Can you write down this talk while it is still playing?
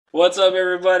What's up,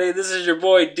 everybody? This is your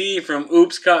boy D from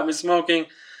Oops Caught Me Smoking.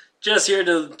 Just here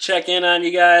to check in on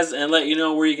you guys and let you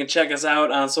know where you can check us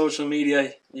out on social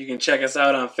media. You can check us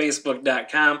out on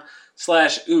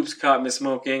Facebook.com/Oops Caught Me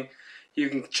Smoking. You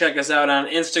can check us out on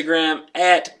Instagram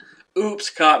at Oops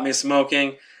Caught Me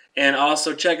Smoking. And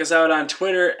also check us out on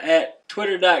Twitter at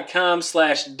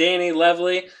Twitter.com/Danny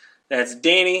Levely. That's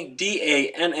Danny,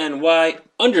 DANNY _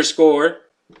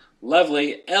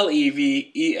 Levely,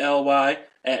 LEVELY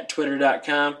at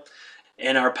Twitter.com.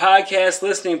 And our podcast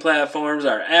listening platforms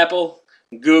are Apple,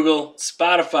 Google,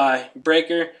 Spotify,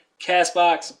 Breaker,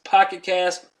 Castbox, Pocket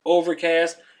Cast,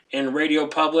 Overcast, and Radio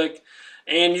Public.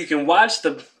 And you can watch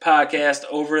the podcast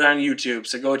over on YouTube,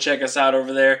 so go check us out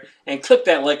over there and click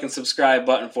that like and subscribe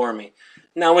button for me.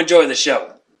 Now enjoy the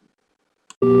show.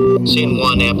 Scene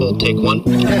one, Apple, take one.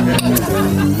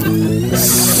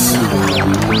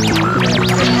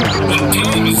 What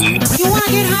time is it? You wanna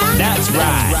get high? That's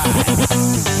right.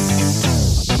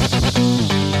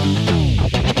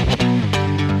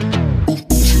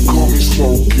 She caught me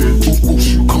smoking. Ooh,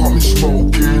 she caught me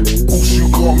smoking. Ooh, she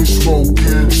caught me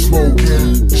smoking,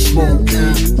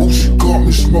 smoking. Ooh, she caught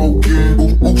me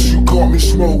smoking. Ooh, she caught me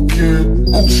smoking.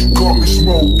 Ooh, she caught me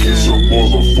smoking. It's a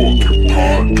motherfucking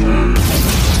podcast.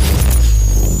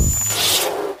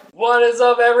 What is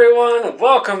up, everyone?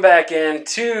 Welcome back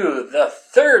into the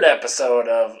third episode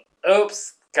of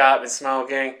Oops Caught Me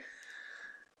Smoking.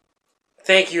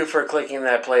 Thank you for clicking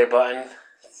that play button.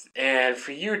 And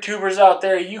for YouTubers out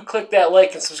there, you click that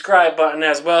like and subscribe button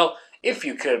as well. If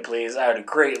you could, please. I would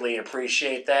greatly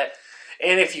appreciate that.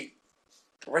 And if you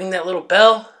ring that little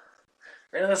bell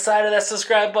right on the side of that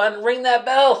subscribe button, ring that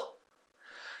bell.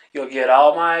 You'll get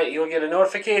a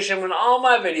notification when all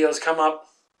my videos come up.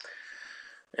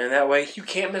 And that way you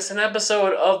can't miss an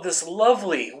episode of this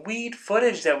lovely weed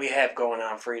footage that we have going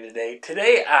on for you today.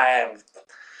 Today I am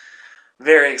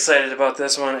very excited about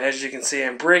this one. As you can see,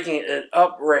 I'm breaking it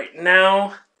up right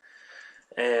now.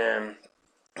 And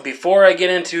before I get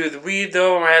into the weed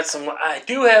though, I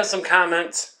do have some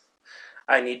comments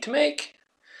I need to make.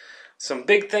 Some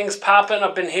big things popping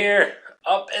up in here,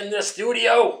 up in the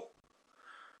studio.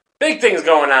 Big things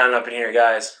going on up in here,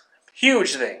 guys.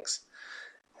 Huge things.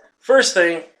 First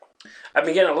thing, I've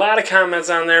been getting a lot of comments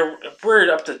on there.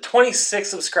 We're up to 26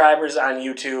 subscribers on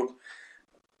YouTube.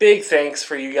 Big thanks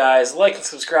for you guys. Like and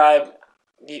subscribe.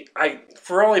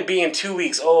 For only being 2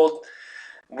 weeks old,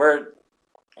 we're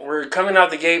coming out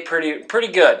the gate pretty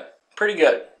good. Pretty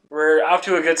good. We're off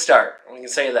to a good start. We can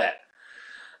say that.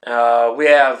 We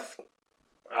have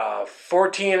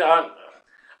 14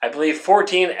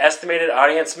 estimated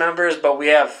audience members, but we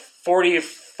have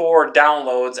 44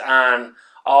 downloads on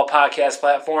all podcast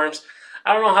platforms.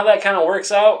 I don't know how that kind of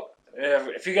works out.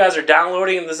 If you guys are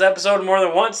downloading this episode more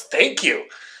than once, thank you.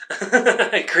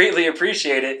 I greatly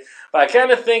appreciate it. But I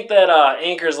kind of think that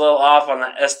Anchor's a little off on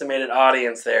the estimated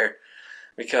audience there.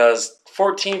 Because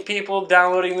 14 people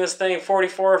downloading this thing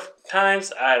 44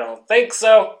 times? I don't think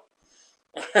so.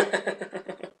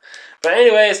 But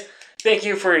anyways, thank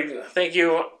you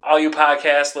all you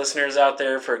podcast listeners out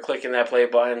there for clicking that play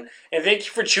button. And thank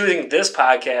you for choosing this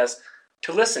podcast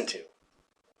to listen to.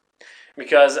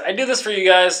 Because I do this for you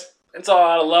guys. It's all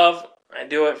out of love. I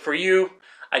do it for you.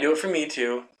 I do it for me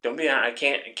too. I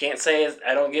can't say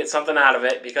I don't get something out of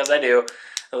it, because I do.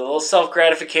 A little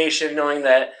self-gratification knowing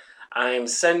that I'm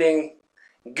sending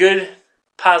good,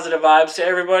 positive vibes to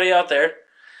everybody out there.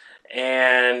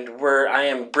 And I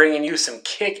am bringing you some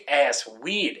kick-ass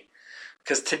weed.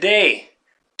 Because today,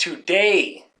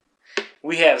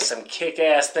 we have some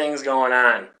kick-ass things going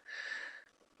on.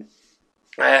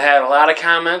 I had a lot of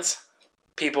comments,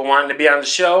 people wanting to be on the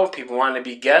show, people wanting to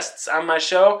be guests on my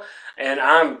show, and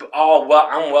I am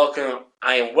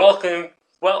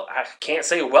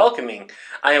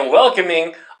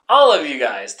welcoming all of you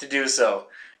guys to do so.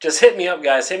 Just hit me up,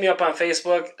 guys. Hit me up on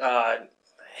Facebook.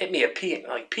 Hit me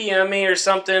PM me or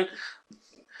something.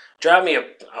 Drop me a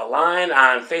line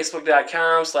on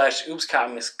Facebook.com/Oops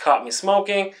Caught Me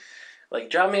Smoking.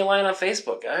 Drop me a line on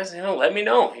Facebook, guys. Let me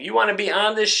know. You want to be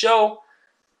on this show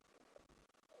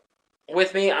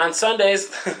with me on Sundays.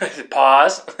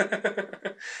 Pause.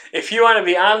 If you want to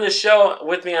be on this show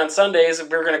with me on Sundays,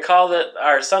 we're going to call it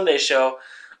our Sunday show,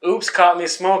 Oops Caught Me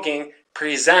Smoking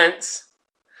presents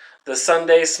the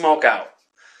Sunday Smokeout.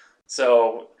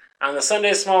 So on the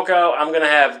Sunday Smokeout, I'm going to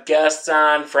have guests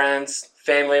on, friends,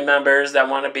 family members that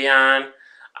want to be on.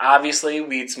 Obviously,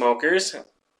 weed smokers.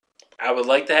 I would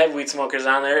like to have weed smokers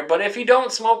on there. But if you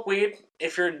don't smoke weed,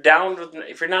 if you're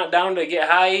not down to get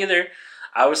high either,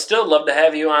 I would still love to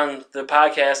have you on the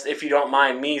podcast if you don't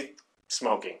mind me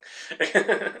smoking.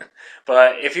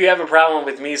 But if you have a problem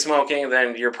with me smoking,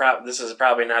 then this is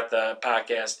probably not the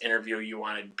podcast interview you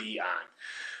want to be on.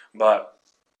 But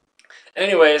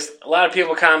anyways, a lot of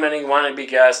people commenting, want to be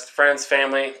guests, friends,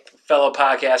 family, fellow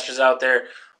podcasters out there.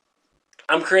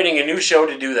 I'm creating a new show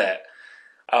to do that.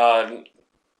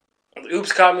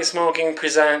 Oops Caught Me Smoking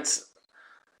presents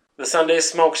the Sunday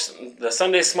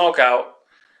Smoke Out.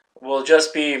 Will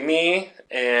just be me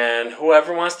and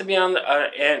whoever wants to be on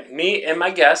and me and my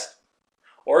guest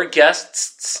or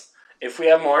guests if we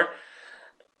have more.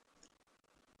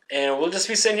 And we'll just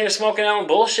be sitting here smoking out and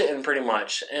bullshitting pretty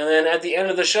much. And then at the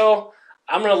end of the show,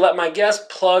 I'm going to let my guests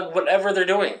plug whatever they're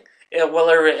doing.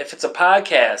 Whether if it's a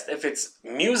podcast, if it's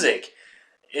music,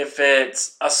 if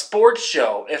it's a sports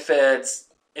show,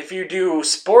 if you do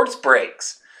sports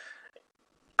breaks,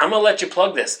 I'm going to let you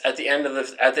plug this at the end of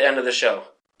the show.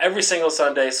 Every single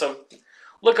Sunday, so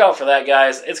look out for that,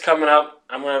 guys. It's coming up.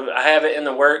 I have it in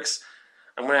the works.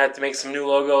 I'm gonna have to make some new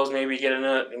logos, maybe get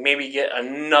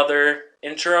another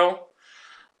intro,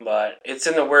 but it's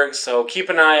in the works. So keep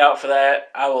an eye out for that.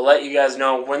 I will let you guys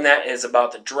know when that is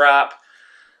about to drop.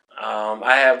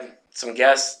 I have some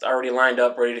guests already lined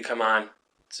up, ready to come on.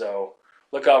 So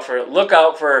look out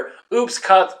for Oops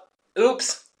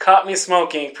Caught Me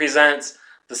Smoking presents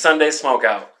the Sunday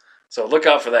Smokeout. So look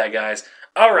out for that, guys.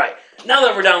 All right, now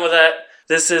that we're done with that,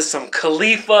 this is some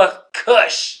Khalifa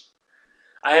Kush.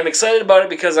 I am excited about it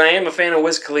because I am a fan of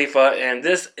Wiz Khalifa, and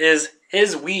this is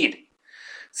his weed. It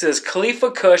says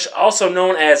Khalifa Kush, also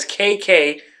known as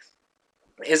KK,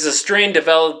 is a strain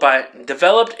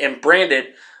developed and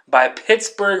branded by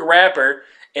Pittsburgh rapper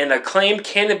and acclaimed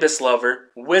cannabis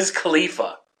lover Wiz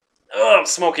Khalifa. Oh, I'm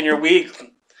smoking your weed.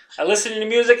 I listen to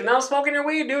music and now I'm smoking your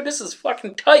weed, dude. This is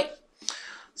fucking tight.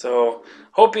 So,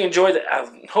 hope you enjoyed it.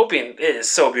 I'm hoping it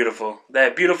is so beautiful.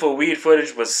 That beautiful weed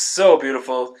footage was so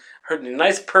beautiful. Heard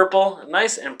nice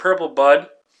and purple bud.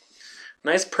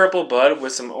 Nice purple bud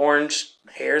with some orange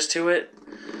hairs to it.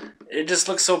 It just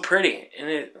looks so pretty.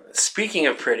 And speaking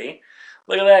of pretty,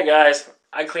 look at that, guys.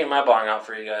 I cleaned my bong out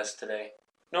for you guys today.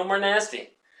 No more nasty.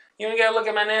 You ain't gotta look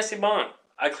at my nasty bong.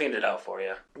 I cleaned it out for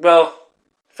you. Well,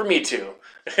 for me too.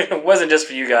 It wasn't just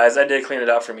for you guys. I did clean it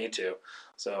out for me too.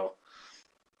 So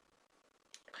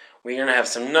we're going to have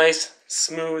some nice,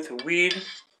 smooth weed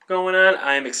going on.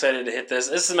 I am excited to hit this.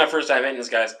 This is my first time hitting this,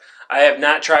 guys. I have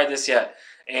not tried this yet.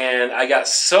 And I got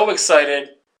so excited,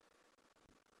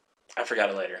 I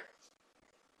forgot a lighter.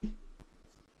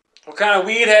 What kind of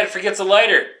weed head forgets a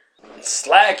lighter?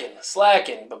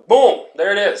 Slacking. But boom,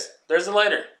 there it is. There's the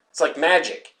lighter. It's like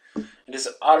magic. It just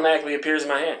automatically appears in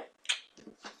my hand.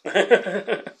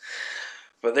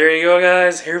 But there you go,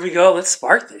 guys. Here we go. Let's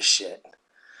spark this shit.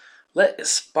 Let's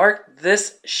spark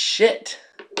this shit.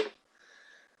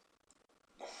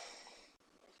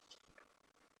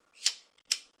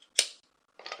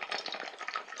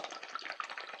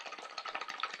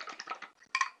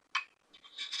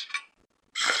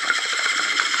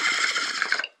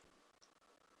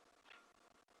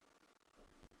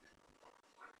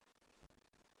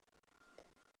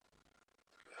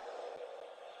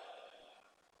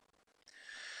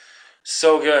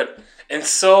 So good. And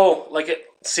so,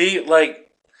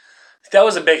 that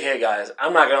was a big hit, guys.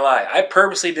 I'm not going to lie. I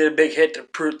purposely did a big hit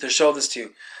to show this to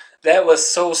you. That was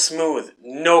so smooth.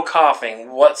 No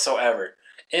coughing whatsoever.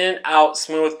 In, out,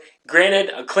 smooth. Granted,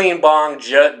 a clean bong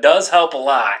does help a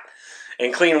lot.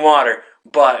 And clean water.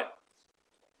 But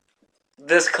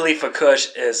this Khalifa Kush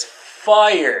is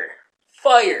fire.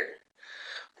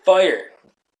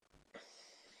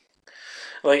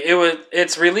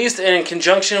 It's released in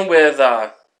conjunction with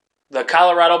the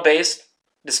Colorado-based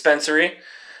dispensary,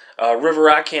 River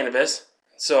Rock Cannabis.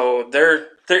 So they're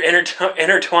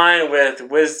intertwined with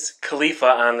Wiz Khalifa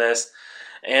on this,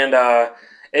 and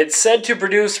it's said to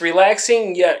produce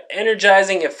relaxing yet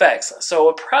energizing effects.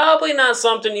 So probably not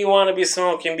something you want to be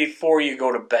smoking before you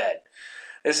go to bed.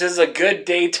 This is a good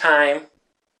daytime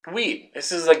weed.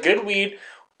 This is a good weed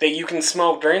that you can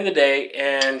smoke during the day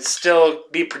and still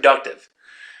be productive.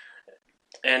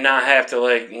 And not have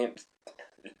to,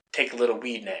 take a little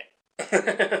weed nap.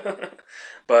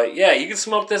 But, yeah, you can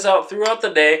smoke this out throughout the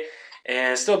day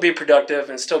and still be productive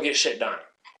and still get shit done.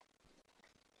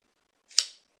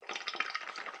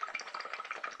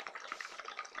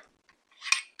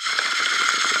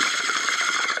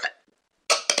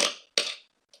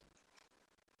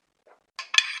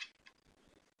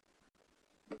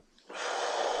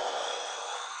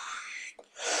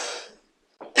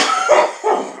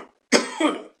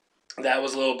 That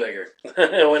was a little bigger.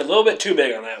 It went a little bit too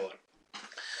big on that one.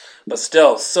 But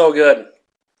still, so good.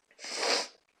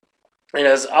 And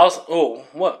it's also...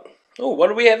 what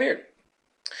do we have here?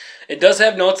 It does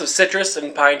have notes of citrus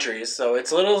and pine trees, so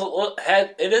it's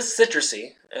it is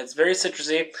citrusy. It's very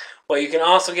citrusy, but you can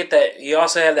also get that. You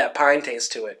also have that pine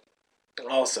taste to it,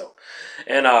 also.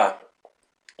 And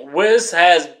Wiz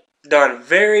has done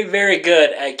very, very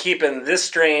good at keeping this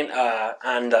strain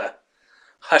on the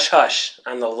hush hush,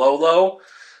 on the low low.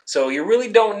 So you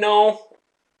really don't know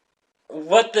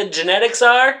what the genetics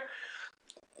are,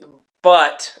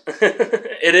 but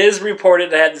it is reported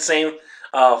to have the same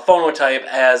phenotype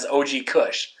as OG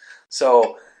Kush.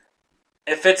 So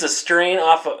if it's a strain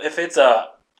off of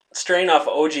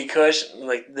OG Kush,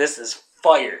 like, this is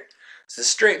fire. This is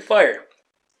straight fire.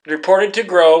 Reported to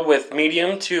grow with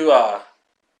medium to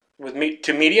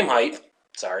medium height.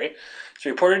 Sorry, it's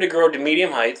reported to grow to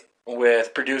medium height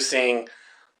with producing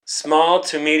small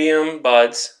to medium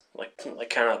buds, like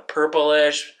kind of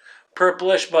purplish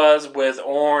buds with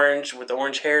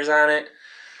orange hairs on it,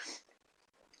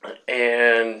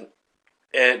 and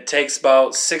it takes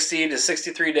about 60 to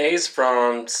 63 days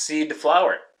from seed to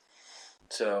flower.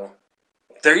 So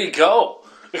there you go.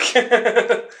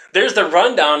 There's the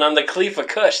rundown on the Khalifa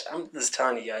Kush. I'm just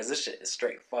telling you guys, this shit is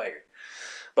straight fire.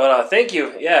 But thank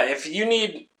you. Yeah, if you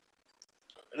need,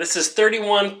 this is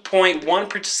 31.1%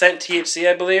 THC,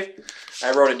 I believe.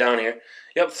 I wrote it down here.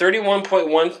 Yep,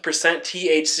 31.1%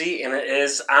 THC, and it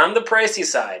is on the pricey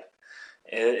side.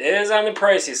 It is on the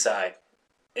pricey side.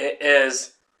 It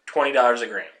is $20 a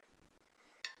gram.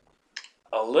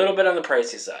 A little bit on the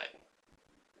pricey side.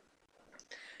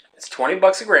 It's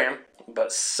 $20 a gram,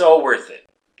 but so worth it.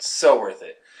 So worth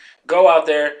it. Go out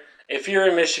there. If you're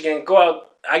in Michigan, go out.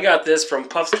 I got this from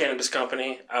Puffs Cannabis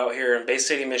Company out here in Bay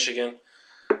City, Michigan.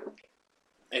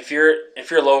 If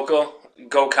you're local,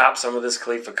 go cop some of this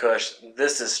Khalifa Kush.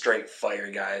 This is straight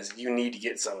fire, guys. You need to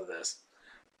get some of this.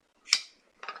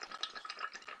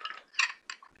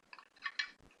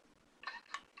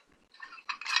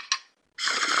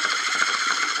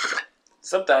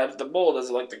 Sometimes the bowl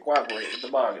doesn't like to cooperate with the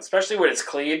bong, especially when it's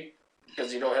clean,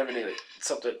 because you don't have any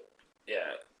something. Yeah,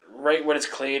 right when it's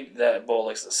clean, that bowl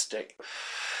likes to stick.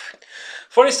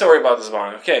 Funny story about this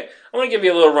bong. Okay, I'm gonna give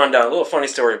you a little rundown, a little funny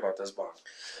story about this bong.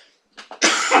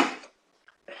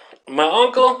 My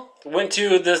uncle went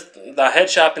to the head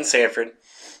shop in Sanford,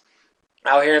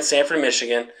 out here in Sanford,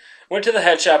 Michigan. Went to the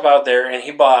head shop out there, and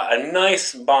he bought a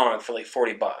nice bong for like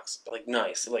 $40. Like,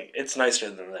 nice. Like, it's nicer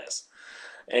than this.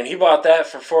 And he bought that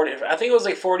for 40, I think it was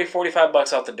like 40, 45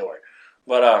 bucks out the door.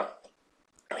 But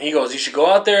he goes, you should go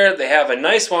out there. They have a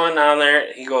nice one on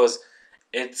there. He goes,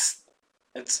 it's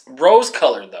rose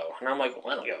colored though. And I'm like,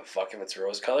 well, I don't give a fuck if it's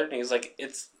rose colored. And he's like,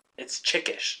 it's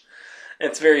chickish.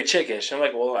 It's very chickish. I'm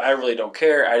like, well, I really don't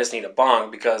care. I just need a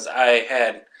bong, because I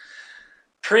had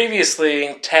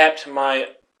previously tapped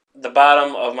the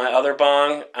bottom of my other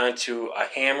bong onto a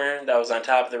hammer that was on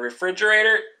top of the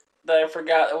refrigerator that I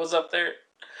forgot that was up there.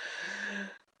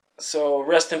 So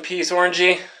rest in peace,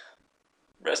 Orangey.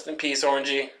 Rest in peace,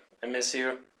 Orangey. I miss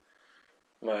you.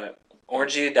 But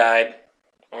Orangey died.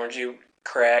 Orangey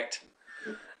cracked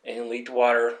and leaked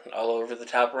water all over the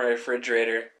top of my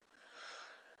refrigerator.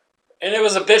 And it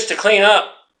was a bitch to clean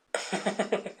up.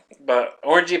 But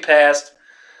Orangey passed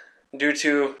due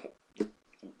to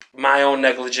my own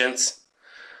negligence.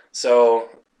 So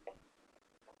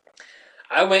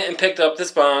I went and picked up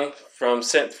this bong from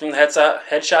the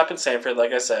head shop in Sanford,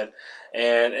 like I said.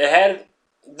 And it had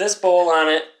this bowl on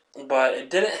it, but it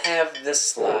didn't have this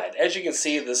slide. As you can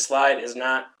see, this slide is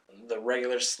not the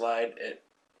regular slide.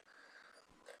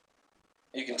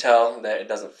 You can tell that it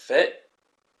doesn't fit.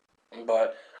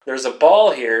 But there's a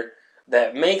ball here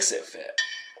that makes it fit.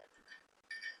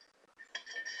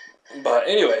 But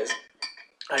anyways,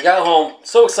 I got home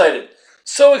so excited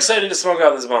to smoke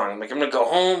out this bong. I'm like, I'm gonna go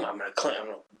home. I'm gonna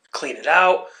clean it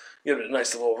out, give it a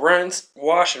nice little rinse,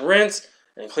 wash and rinse,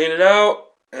 and clean it out,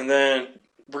 and then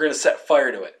we're gonna set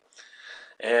fire to it.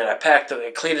 And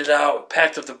I cleaned it out,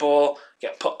 packed up the bowl,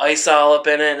 put ice all up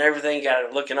in it and everything, got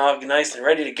it looking all nice and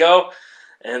ready to go.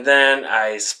 And then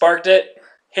I sparked it,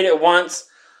 hit it once.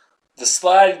 The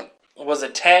slide was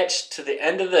attached to the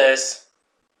end of this,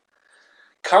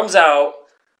 comes out,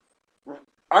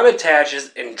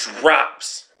 unattaches, and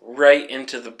drops right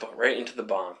into the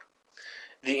bong.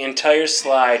 The entire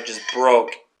slide just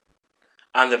broke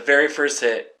on the very first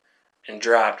hit and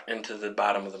dropped into the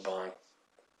bottom of the bong.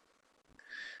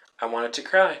 I wanted to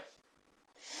cry.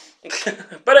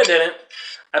 But I didn't.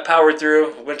 I powered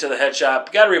through, went to the head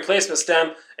shop, got a replacement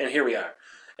stem, and here we are.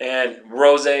 And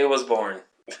Rose was born.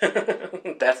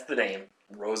 That's the name.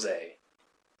 Rose.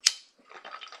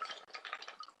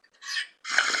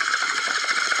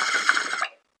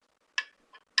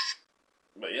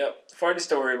 But yep, funny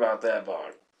story about that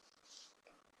bong.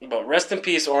 But rest in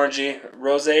peace, Orangey.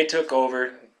 Rose took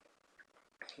over.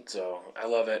 So, I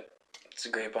love it. It's a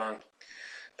great bong.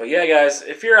 But yeah, guys,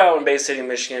 if you're out in Bay City,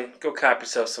 Michigan, go cop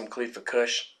yourself some Khalifa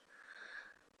Kush.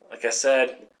 Like I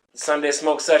said, the Sunday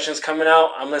Smoke Session's coming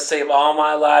out. I'm going to save all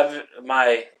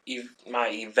my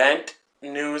event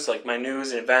news, like my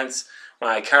news and events,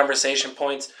 my conversation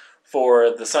points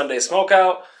for the Sunday Smoke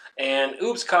Out. And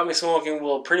Oops, Caught Me Smoking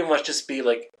will pretty much just be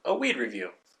like a weed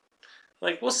review.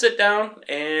 Like, we'll sit down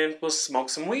and we'll smoke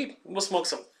some weed. We'll smoke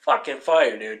some fucking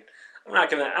fire, dude. I'm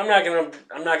not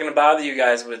gonna bother you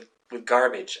guys with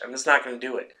garbage. I'm just not gonna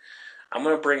do it. I'm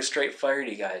gonna bring straight fire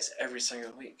to you guys every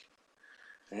single week.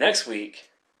 Next week,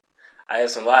 I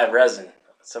have some live resin,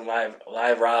 some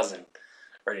live rosin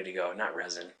ready to go. Not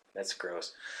resin, that's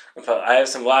gross. But I have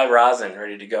some live rosin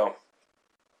ready to go.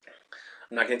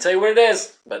 I'm not gonna tell you what it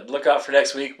is, but look out for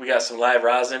next week. We got some live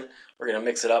rosin. We're gonna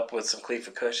mix it up with some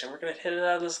Khalifa Kush, and we're gonna hit it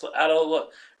out of the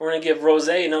look. We're gonna give Rose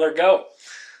another go.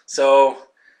 So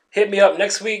hit me up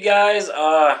next week, guys.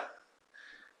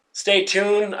 Stay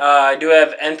tuned. I do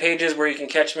have end pages where you can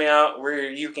catch me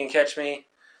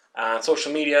on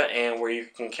social media, and where you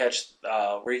can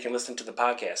listen to the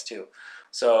podcast too.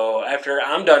 So after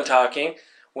I'm done talking,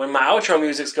 when my outro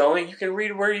music's going, you can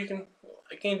read where I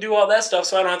can do all that stuff,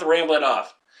 so I don't have to ramble it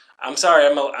off. I'm sorry,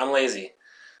 I'm lazy.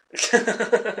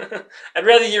 I'd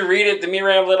rather you read it than me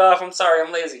ramble it off. I'm sorry,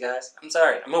 I'm lazy, guys. I'm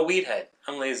sorry. I'm a weed head.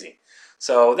 I'm lazy.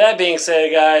 So that being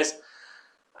said, guys,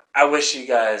 I wish you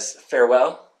guys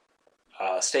farewell.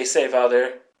 Stay safe out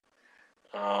there.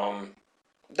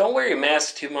 Don't wear your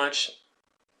mask too much.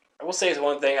 I will say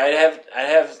one thing. I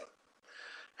have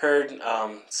heard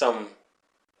some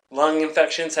lung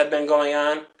infections have been going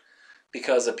on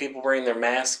because of people wearing their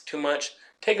mask too much.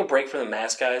 Take a break from the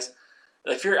mask, guys.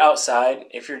 If you're outside,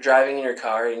 if you're driving in your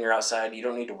car and you're outside, you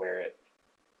don't need to wear it.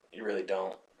 You really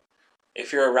don't.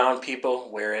 If you're around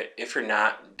people, wear it. If you're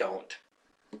not, don't.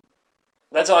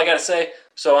 That's all I got to say.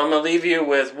 So I'm going to leave you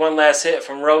with one last hit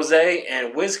from Rose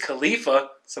and Wiz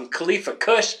Khalifa, some Khalifa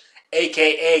Kush,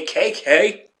 a.k.a.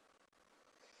 KK.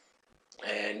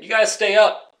 And you guys stay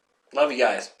up. Love you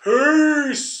guys.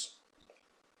 Peace.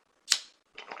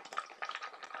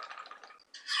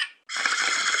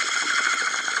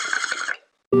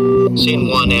 Scene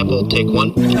 1, Apple, take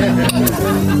 1. What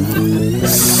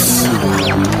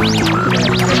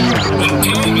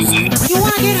time is it? You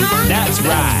wanna get high? That's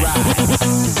right.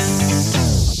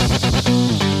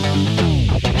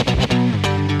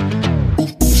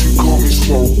 She caught me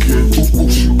smoking.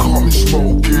 She caught me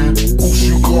smoking.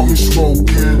 She caught me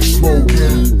smoking.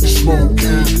 She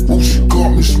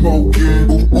caught me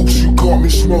smoking. She caught me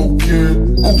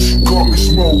smoking. She caught me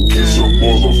smoking.